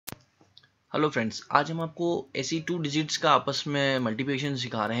Hello friends, आज हम आपको ऐसी 2 डिजिट्स का आपस में मल्टीप्लिकेशन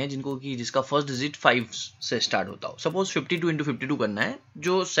सिखा रहे हैं जिसका फर्स्ट डिजिट 5 से स्टार्ट होता हो। सपोज 52 इंटू 52 करना है।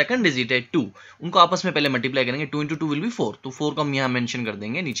 जो सेकंड डिजिट है 2, उनको आपस में पहले मल्टीप्लाई करेंगे। 2 इंटू 2 विल बी 4, तो 4 को हम यहाँ मेंशन कर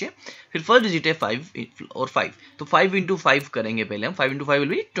देंगे नीचे। फिर फर्स्ट डिजिट है 5 और 5, तो 5 इंटू 5 करेंगे पहले हम। 5 इंटू 5 विल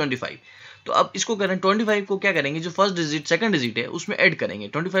बी 25। तो अब इसको करें 25 को क्या करेंगे, जो फर्स्ट डिजिट सेकंड डिजिट है उसमें ऐड करेंगे।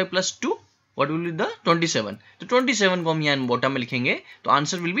 25 plus 2 what will be the 27। तो 27 को हम यहाँ बॉटम में लिखेंगे, तो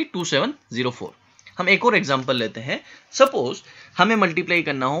आंसर विल बी 2704। हम एक और एग्जांपल लेते हैं। सपोज हमें मल्टीप्लाई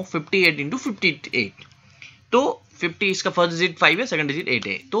करना हो 58 इंटू 58, तो 50 इसका फर्स्ट डिजिट 5 है, सेकंड डिजिट 8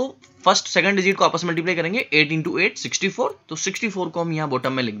 है, तो फर्स्ट सेकंड डिजिट को आपस में मल्टीप्लाई करेंगे। 8 इंटू 8 64, तो 64 को हम यहाँ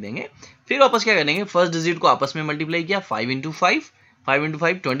बॉटम में लिख देंगे। फिर वापस क्या करेंगे, फर्स्ट डिजिट को आपस में मल्टीप्लाई किया 5 इंटू 5, 5 इंटू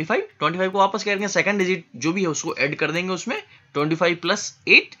 5 25, 25 को वापस क्या करेंगे, सेकंड डिजिट जो भी है उसको ऐड कर देंगे उसमें। 25 प्लस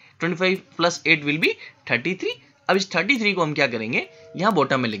 8, 25 प्लस 8 विल बी 33। अब इस 33 को हम क्या करेंगे, यहां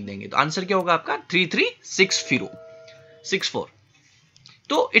बॉटम में लिख देंगे। तो आंसर क्या होगा आपका 3360 64।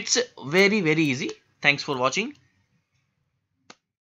 तो it's very very easy. Thanks for watching.